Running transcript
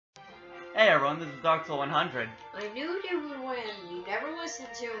Hey everyone, this is Dark Soul 100. I knew you would win. You never listened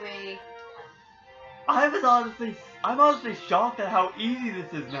to me. I'm honestly shocked at how easy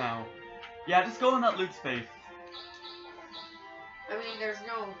this is now. Yeah, just go in that loot space. I mean, there's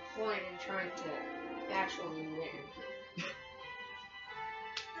no point in trying to actually win.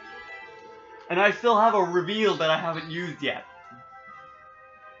 And I still have a reveal that I haven't used yet.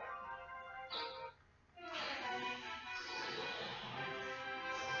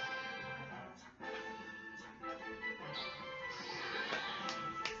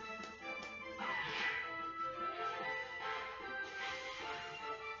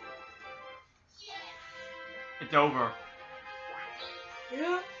 It's over.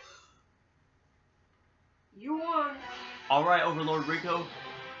 Yeah. You won. Alright, Overlord Rico,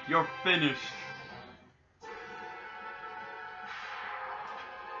 you're finished.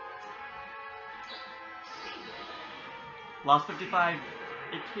 Lost 55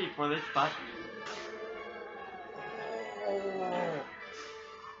 HP for this, but...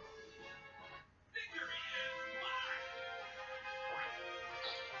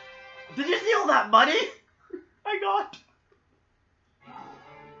 Did you see all that money I got?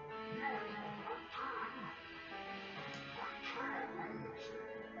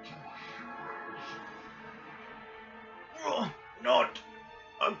 Oh, not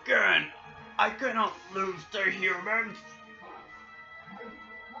again. I cannot lose to humans.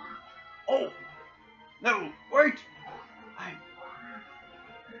 Oh, no, wait.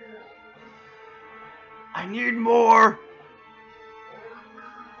 I need more.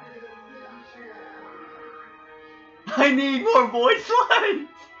 I need more voice lines.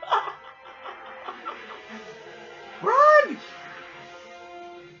 Run!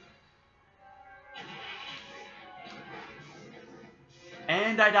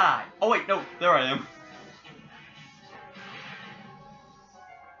 And I die. Oh wait, no, there I am.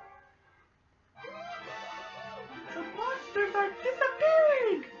 The monsters are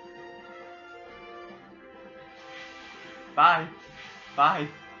disappearing. Bye. Bye.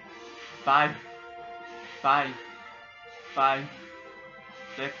 Bye. 5, 5,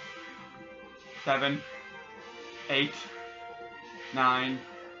 6, 7, 8, 9,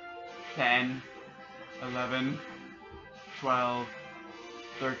 10, 11, 12,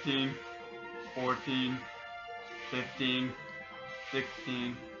 13, 14, 15,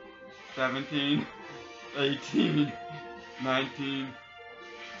 16, 17, 18, 19,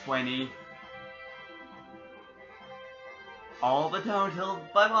 20. All the towns held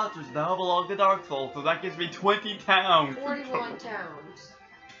by monsters now belong to Dark Souls, so that gives me 20 towns. 41 towns.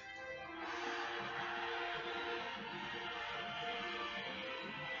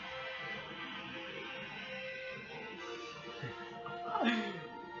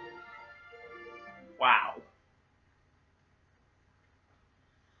 Wow.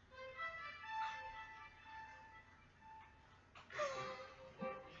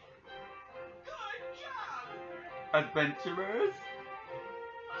 Adventurers?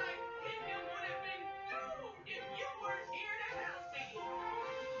 I think it would have been doomed if you weren't here to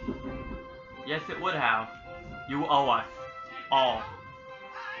help me. Yes, it would have. You owe us. All. I'm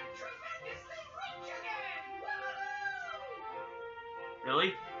tremendously rich again! Woo!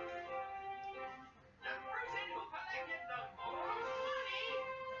 Really? The person who collected the most money.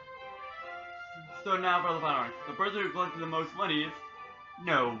 So now, Brother Von Orange, the person who collected the most money is...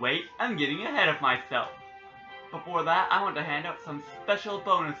 No, wait, I'm getting ahead of myself. Before that, I want to hand out some special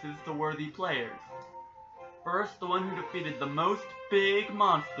bonuses to worthy players. First, the one who defeated the most big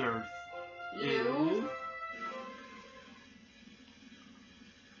monsters is...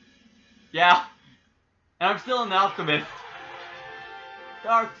 Yeah, and I'm still an alchemist.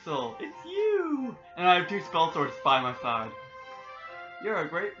 Dark Soul, it's you! And I have 2 spell swords by my side. You're a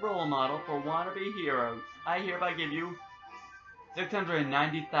great role model for wannabe heroes. I hereby give you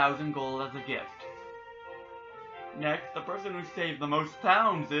 690,000 gold as a gift. Next, the person who saved the most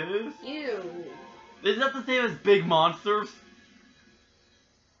towns is... You. Is that the same as big monsters?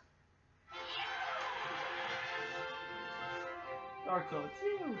 Dark Soul, it's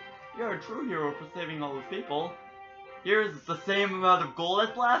you. You're a true hero for saving all those people. Here's the same amount of gold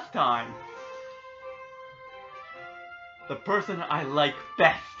as last time. The person I like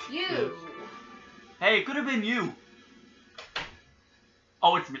best. You. Is... Hey, it could have been you.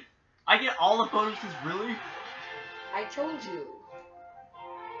 Oh, it's me. I get all the bonuses, really? I told you.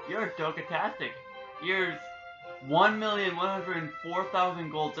 You're Dokatastic. Here's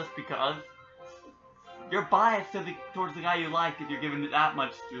 1,104,000 gold just because. You're biased towards the guy you like if you're giving that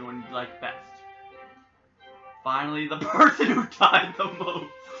much to the one you like best. Finally, the person who died the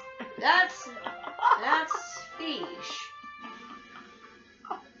most. That's fish.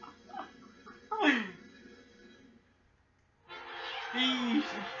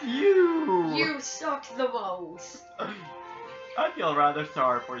 You! You suck the most. I feel rather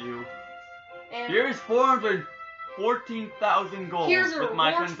sorry for you. And Here's 414,000 gold Here's a with my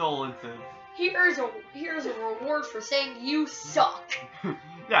reward. condolences. here's a reward for saying you suck.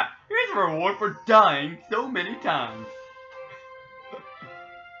 Yeah, here's a reward for dying so many times.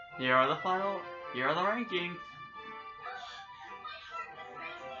 Here are the rankings.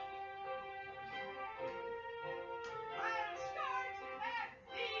 Final start at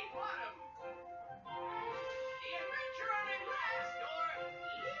the bottom. The adventure on the last or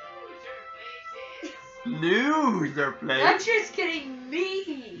loser places. Loser place. That's just getting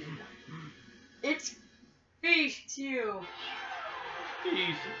mean. It's fish too.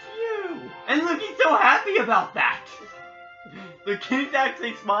 Peace, it's you. And look, he's so happy about that. The king's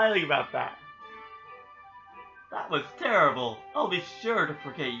actually smiling about that. That was terrible. I'll be sure to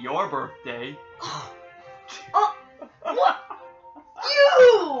forget your birthday. Oh, what?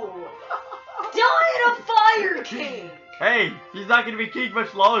 You! Die in a fire king! Hey, he's not gonna be king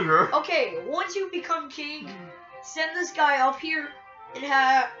much longer. Okay, once you become king, send this guy up here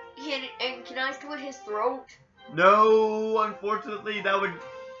and can I slit his throat? No, unfortunately,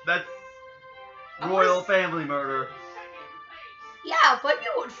 that's royal family murder. Yeah, but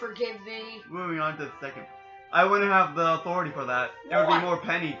you would forgive me. Moving on to the second. I wouldn't have the authority for that. It would What? be more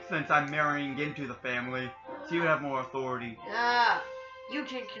Penny since I'm marrying into the family. She would have more authority. Ah, you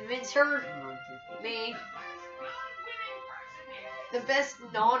can convince her, me, the best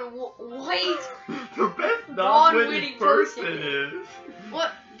non-white. The best Non-winning non-winning person person is.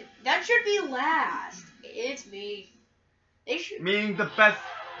 What? That should be last. It's me. They should. Meaning the best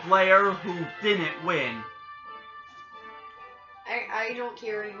player who didn't win. I don't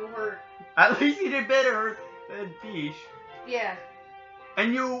care anymore. At least he did better than Peach. Yeah.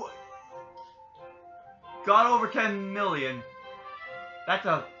 And you got over 10 million. That's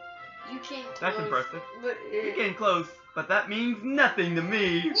You came close. That's impressive. But, You're getting close, but that means nothing to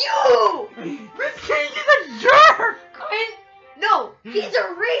me. you! This king is a jerk! No, he's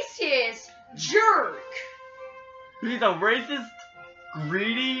a racist jerk. He's a racist,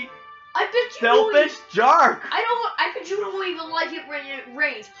 greedy, I bet you selfish jerk. I bet you don't even like it when it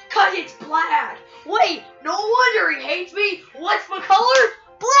rains, cause it's black. Wait, no wonder he hates me. What's my color?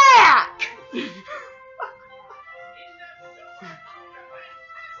 Black!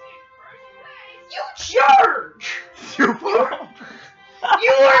 You jerk! Super.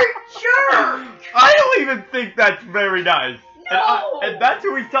 You are a jerk! I don't even think that's very nice. No! And that's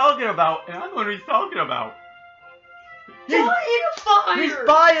who he's talking about, and I know what he's talking about. Die in a fire! He's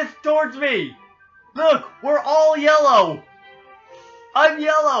biased towards me. Look, we're all yellow. I'm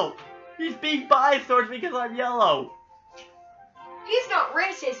yellow. He's being biased towards me because I'm yellow. He's not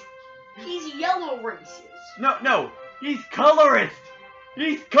racist. He's yellow racist. No, he's colorist.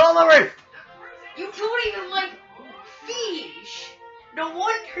 He's colorist. You don't even like fish. No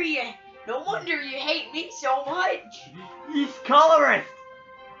wonder you hate me so much. He's colorist.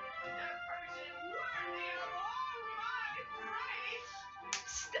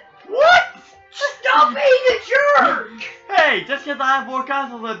 What? Stop being a jerk! Hey, just because I have more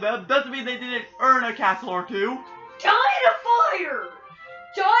castles than them doesn't mean they didn't earn a castle or two. Die in a fire!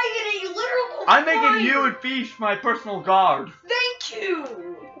 Die in a literal I'm fire! making you and Fish my personal guard. Thank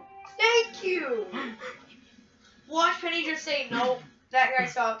you! Thank you! Watch Penny just say, no, that guy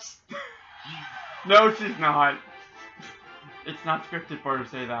sucks. No, she's not. It's not scripted for her to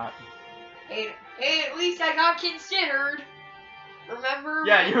say that. Hey, at least I got considered. Remember?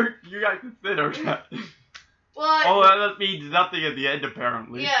 Yeah, you got considered. But, Oh, that means nothing at the end,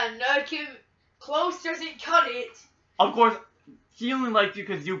 apparently. yeah, no, close doesn't cut it. Of course, she only liked you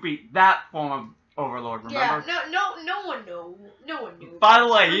because you beat that form of Overlord, remember? Yeah, no one knew. By the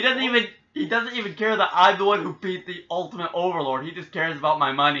way, he doesn't even care that I'm the one who beat the ultimate Overlord. He just cares about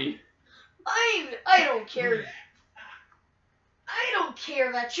my money. I don't care. I don't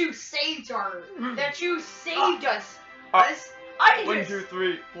care that you saved us. I 1, just 2,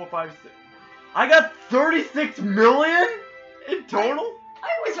 3, 4, 5, 6. I got 36 million in total? I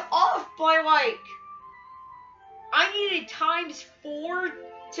was off by like I needed ×4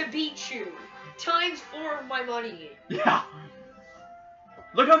 to beat you. ×4 of my money. Yeah.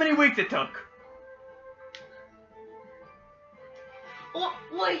 Look how many weeks it took. Oh,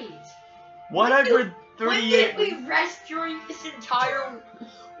 wait. 138. When did we rest during this entire?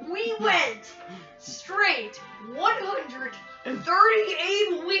 We went straight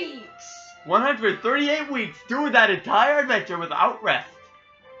 138 weeks. 138 weeks doing that entire adventure without rest.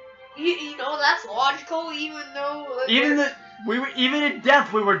 You know that's logical, even though Even in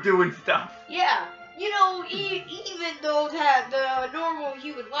death we were doing stuff. yeah, You know, even though that the normal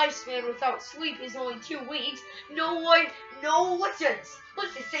human lifespan without sleep is only 2 weeks, let's just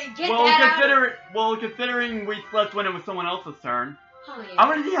say Considering we slept when it was someone else's turn, Oh, yeah. I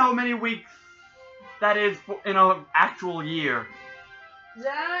want to see how many weeks that is in an actual year.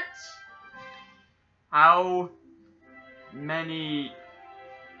 How many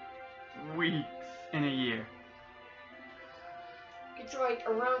weeks in a year? It's like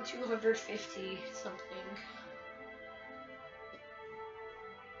around 250 something.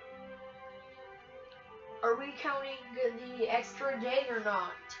 Are we counting the extra day or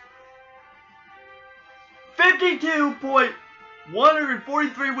not?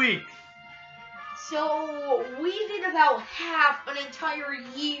 52.143 weeks. So we did about half an entire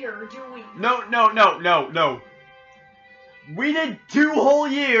year doing. No. We did 2 whole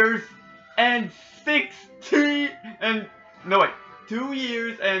years and 2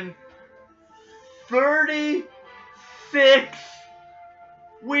 years and 36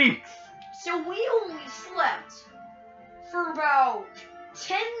 weeks. So we only slept for about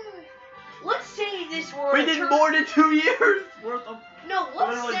 10. Let's say this were. We did more than 2 years worth of. No,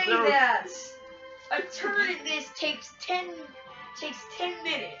 let's say zeros. that a turn in this takes 10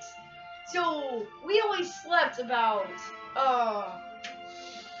 minutes. So we only slept about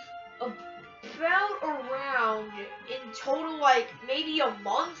around in total like maybe a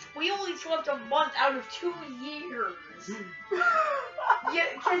month. We only slept a month out of 2 years. Yeah,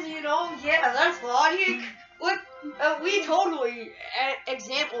 because that's logic. Look, we totally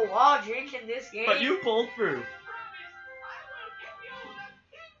example logic in this game. But you pulled through.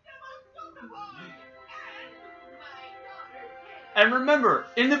 And remember,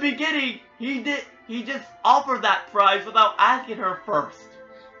 in the beginning, he just offered that prize without asking her first.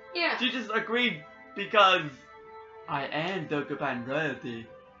 Yeah. She just agreed because I am Dokapon royalty.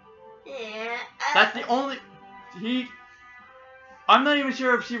 Yeah. That's the only I'm not even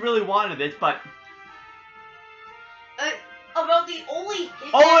sure if she really wanted this, but about the only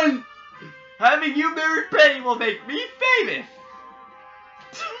Owen, having you marry Penny will make me famous.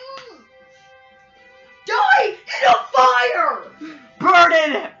 Die in a fire! Burn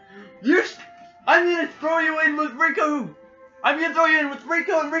it! I'm gonna throw you in with Rico. I'm gonna throw you in with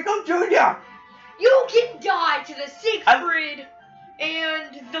Rico and Rico Jr. You can die to the Siegfried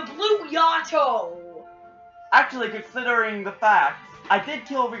and the Blue Yato. Actually, considering the fact, I did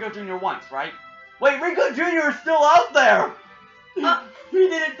kill Rico Jr. once, right? Wait, Rico Jr. is still out there! He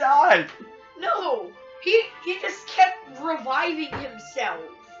didn't die! No, he just kept reviving himself.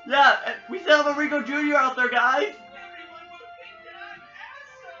 Yeah, we still have a Rico Jr. out there, guys!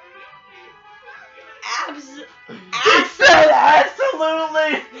 He said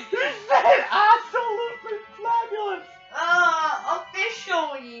absolutely! He said absolutely flabulous!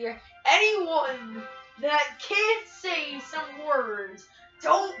 Officially, anyone that can't say some words,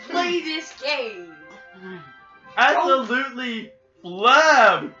 don't play this game. Absolutely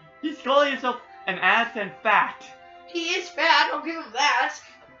flab! He's calling himself an ass and fat. He is fat, I'll give him that.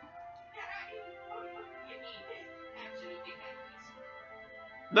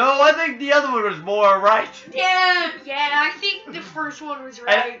 No, I think the other one was more right. Yeah, I think the first one was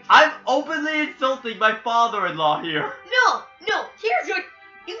right. And I'm openly insulting my father-in-law here. No, here's what,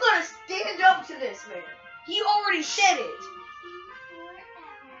 you gotta stand up to this man. He already said it.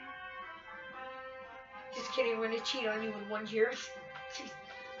 Just kidding, we're gonna cheat on you in 1 year.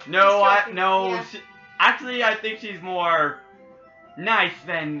 No, Yeah. Actually, I think she's more nice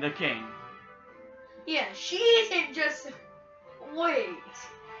than the king. Yeah, she isn't just, wait.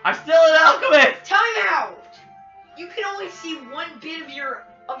 I'm still an alchemist! Time out! You can only see one bit of your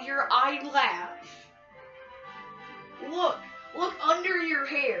eyelash. Look under your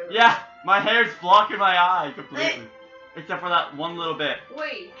hair. Yeah, my hair's blocking my eye completely. Except for that one little bit.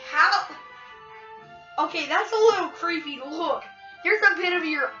 Wait, how? Okay, that's a little creepy. Look, there's a bit of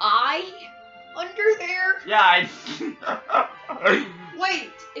your eye under there. Yeah,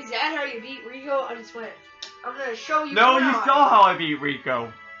 Wait, is that how you beat Rico? I'm gonna show you. No, one you eye. saw how I beat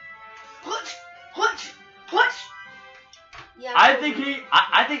Rico. Punch. Yeah. I think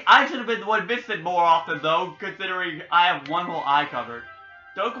I should have been the one missing more often though, considering I have one whole eye covered.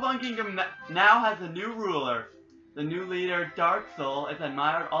 Dokapon Kingdom now has a new ruler. The new leader, Dark Soul, is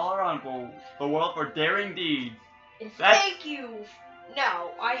admired all around the world for daring deeds. And thank you.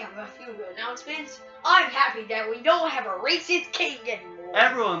 Now, I have a few announcements. I'm happy that we don't have a racist king anymore.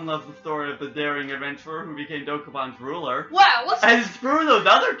 Everyone loves the story of the daring adventurer who became Dokapon's ruler. Wow, what's And screw those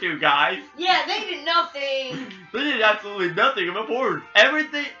other two guys. Yeah, they did nothing. They did absolutely nothing of importance.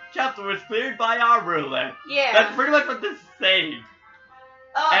 Everything chapter was cleared by our ruler. Yeah. That's pretty much what this is saying.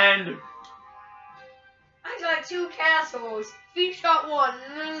 And got 2 castles. Fish got 1.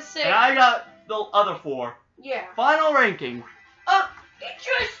 And then 6. And I got the other 4. Yeah. Final ranking. It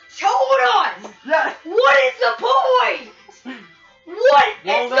just told us! Yeah. What is the point? What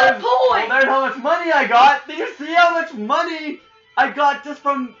is the point? Well, there's how much money I got. Do you see how much money I got just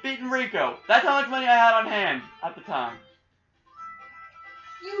from beating Rico? That's how much money I had on hand at the time.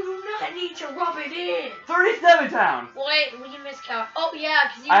 You do not need to rub it in. 37 towns. Wait, we can miscount. Oh yeah,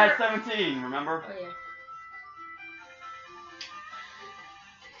 because you I were... had 17, remember? Oh yeah.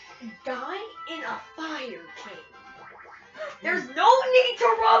 Die in a fire king. There's no need to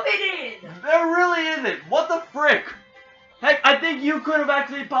rub it in. There really isn't. What the frick? Heck, I think you could have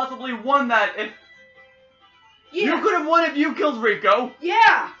actually possibly won that if... Yeah. You could have won if you killed Rico.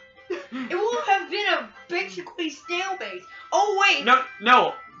 Yeah. It would have been a basically stalemate. Oh wait.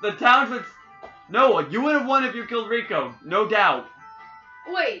 No. The towns would... No, you would have won if you killed Rico. No doubt.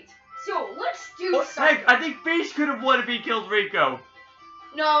 Wait. So, let's do something. Heck, I think Fish could have won if he killed Rico.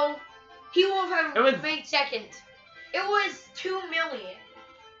 No. He won't have It was- made second. It was 2 million.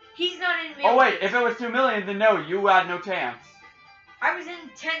 He's not in millions. Oh wait, if it was 2 million, then no, you had no chance. I was in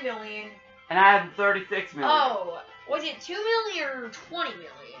 10 million. And I had 36 million. Oh, was it 2 million or 20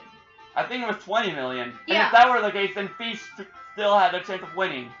 million? I think it was 20 million. Yeah. And if that were the case, then Fish still had a chance of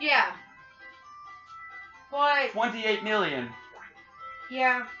winning. Yeah. But 28 million.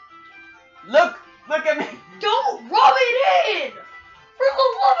 yeah. Look at me. Don't rub it in! For the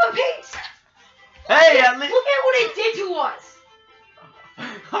love of Pete! Hey, at least... Look at what it did to us!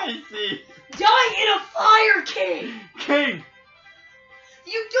 I see. Die in a fire king! King.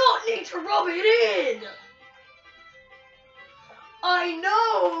 You don't need to rub it in! I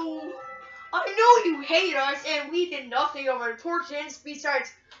know you hate us, and we did nothing of importance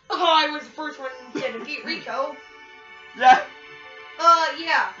besides, I was the first one to defeat Rico. Yeah.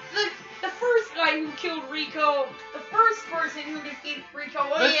 Yeah. The first guy who killed Rico, the first person who defeated Rico,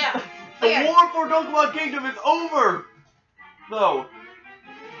 The war for Dokapon Kingdom is over! Though.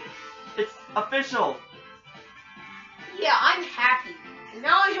 It's official. Yeah, I'm happy.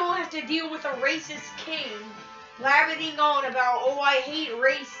 Now I don't have to deal with a racist king blabbing on about, oh, I hate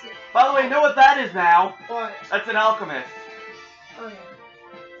racism. By the way, you know what that is now? What? That's an alchemist. Oh, yeah.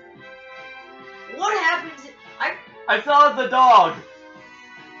 What happens? I saw the dog.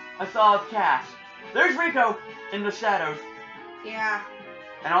 I saw a cat. There's Rico in the shadows. Yeah.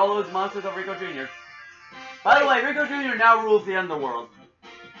 And all those monsters of Rico Jr. By the way, Rico Jr. now rules the underworld.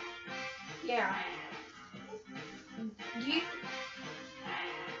 Yeah.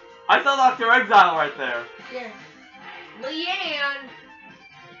 I saw Dr. Exile right there. Yeah. Leanne.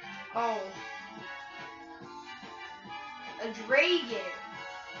 Oh. A dragon.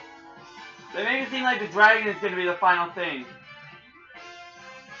 They make it seem like the dragon is going to be the final thing.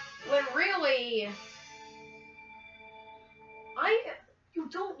 When really, you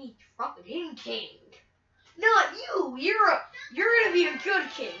don't need to rub it in, king. Not you. You're gonna be a good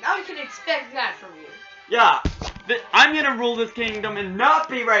king. I can expect that from you. Yeah. I'm going to rule this kingdom and not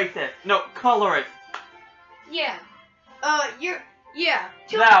be racist. No, colorist. Yeah. Yeah.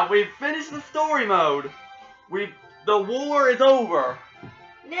 Now, we've finished the story mode. The war is over.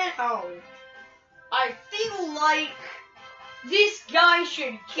 Now, I feel like this guy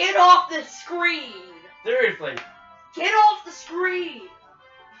should get off the screen. Seriously. Get off the screen.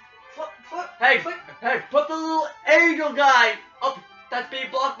 Hey, put the little angel guy up that's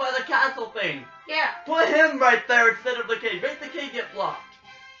being blocked by the castle thing. Yeah. Put him right there instead of the king. Make the king get blocked.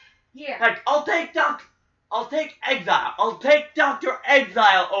 Yeah. Heck, I'll take Exile. I'll take Dr.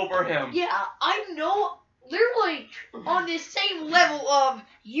 Exile over him. Yeah, I know. They're like on this same level of,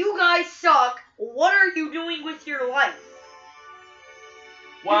 you guys suck, what are you doing with your life?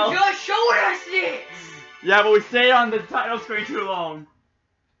 Well, you just showed us this! Yeah, but we stayed on the title screen too long.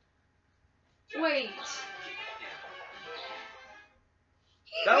 Wait.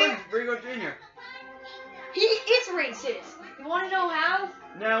 That was Rico Jr. He is racist. You want to know how?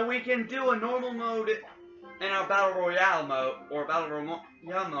 Now we can do a normal mode in our Battle Royale mode, or Battle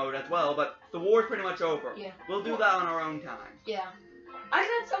Royale mode as well, but the war's pretty much over. Yeah. We'll do that on our own time. Yeah. I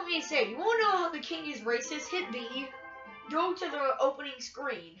got something to say. You want to know how the king is racist? Hit B. Go to the opening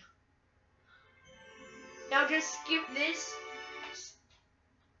screen. Now just skip this.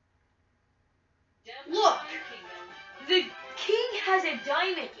 Look! The king has a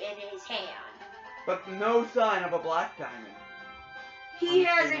diamond in his hand. But no sign of a black diamond. He On the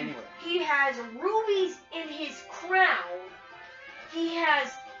has screen anyway. he has rubies in his crown. He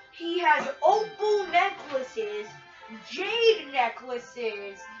has opal necklaces, jade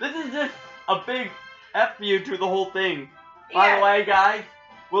necklaces. This is just a big F you to the whole thing. By the Yeah. way, guys,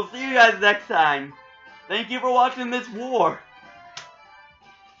 we'll see you guys next time. thank you for watching this war.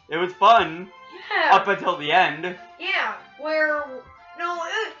 It was fun. Yeah. Up until the end. Yeah,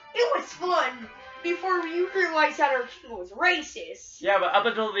 it was fun before you realized that our king was racist. Yeah, but up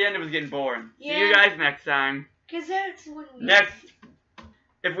until the end it was getting boring. Yeah. See you guys next time. Cause that's when we... Next,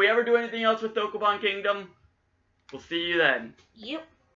 if we ever do anything else with Dokapon Kingdom, we'll see you then. Yep.